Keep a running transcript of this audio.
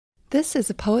This is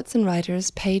a Poets and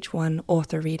Writers Page 1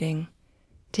 author reading.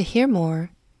 To hear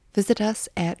more, visit us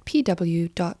at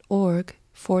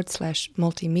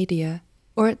pw.org/multimedia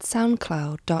or at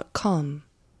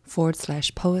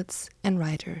soundcloud.com/poets and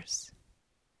writers.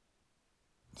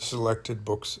 Selected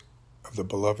Books of the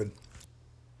Beloved.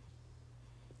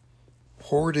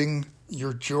 Hoarding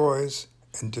your joys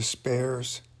and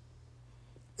despairs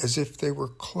as if they were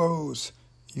clothes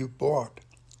you bought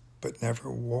but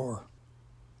never wore.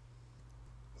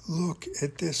 Look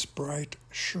at this bright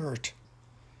shirt,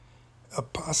 a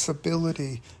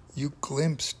possibility you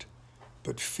glimpsed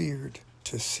but feared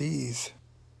to seize.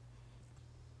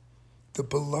 The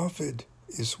beloved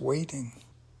is waiting.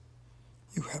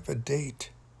 You have a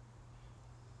date.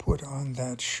 Put on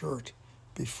that shirt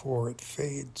before it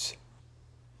fades.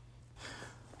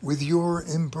 With your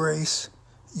embrace,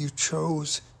 you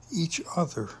chose each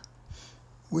other,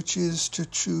 which is to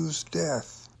choose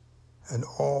death and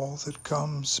all that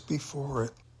comes before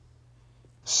it,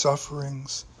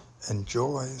 sufferings and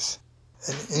joys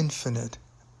and infinite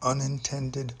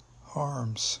unintended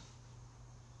harms.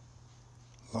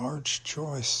 Large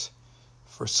choice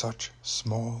for such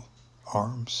small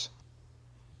arms.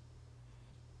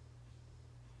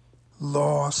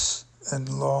 Loss and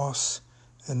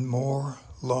more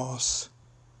loss.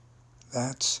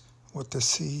 That's what the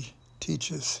sea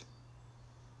teaches.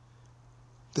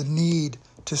 The need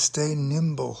to stay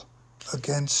nimble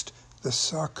against the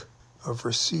suck of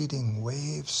receding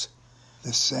waves,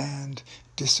 the sand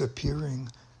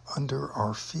disappearing under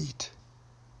our feet.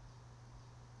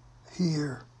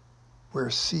 Here, where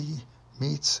sea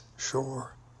meets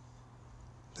shore,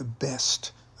 the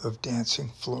best of dancing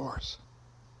floors.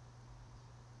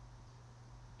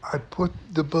 I put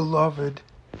the beloved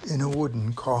in a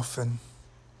wooden coffin.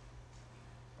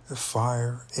 The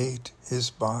fire ate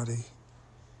his body.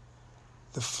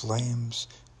 The flames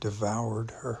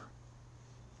devoured her.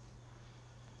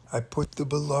 I put the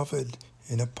beloved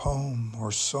in a poem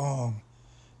or song,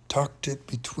 tucked it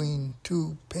between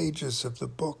 2 pages of the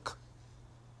book.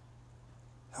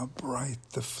 How bright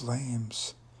the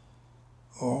flames,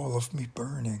 all of me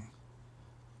burning,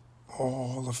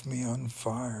 all of me on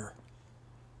fire,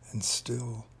 and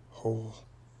still whole.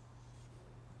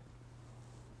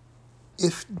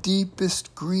 If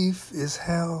deepest grief is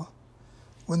hell,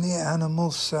 when the animal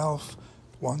self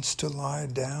wants to lie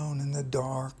down in the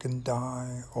dark and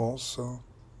die also.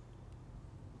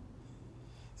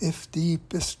 If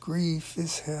deepest grief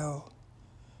is hell,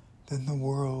 then the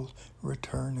world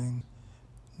returning,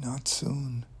 not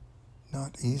soon,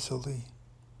 not easily,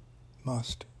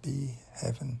 must be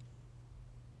heaven.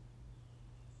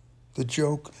 The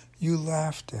joke you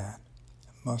laughed at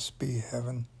must be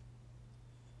heaven,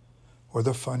 or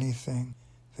the funny thing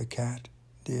the cat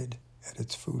did at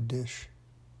its food dish.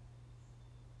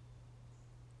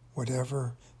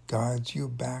 Whatever guides you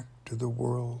back to the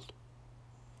world,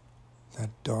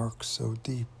 that dark so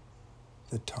deep,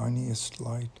 the tiniest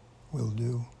light will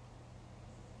do.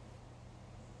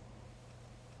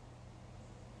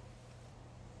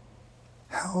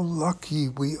 How lucky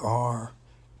we are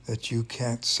that you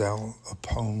can't sell a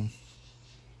poem,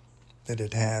 that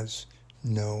it has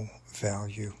no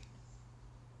value.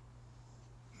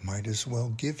 Might as well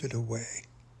give it away.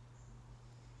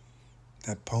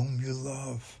 That poem you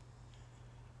love,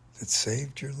 that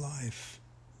saved your life,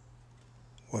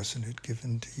 wasn't it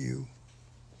given to you?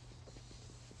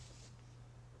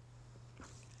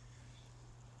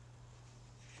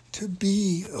 To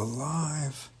be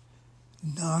alive,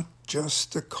 not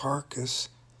just the carcass,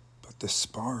 but the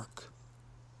spark.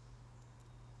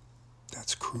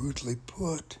 That's crudely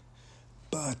put,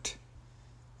 but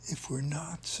if we're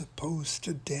not supposed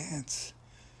to dance,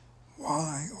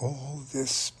 why all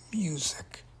this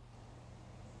music?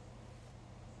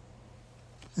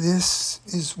 This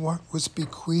is what was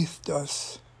bequeathed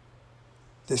us,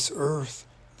 this earth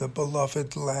the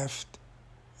beloved left,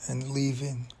 and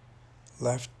leaving,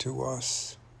 left to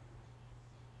us.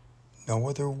 No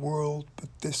other world but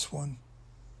this one.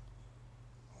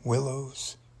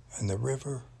 Willows and the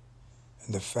river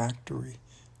and the factory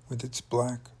with its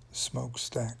black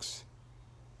smokestacks.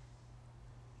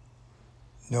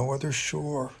 No other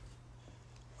shore,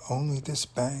 only this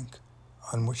bank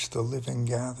on which the living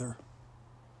gather.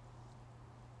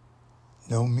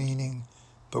 No meaning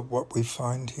but what we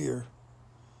find here.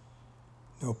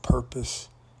 No purpose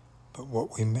but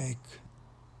what we make.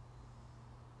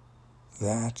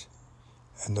 That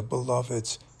and the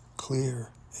beloved's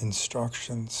clear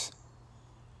instructions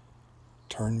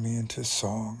turn me into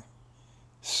song,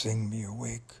 sing me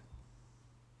awake.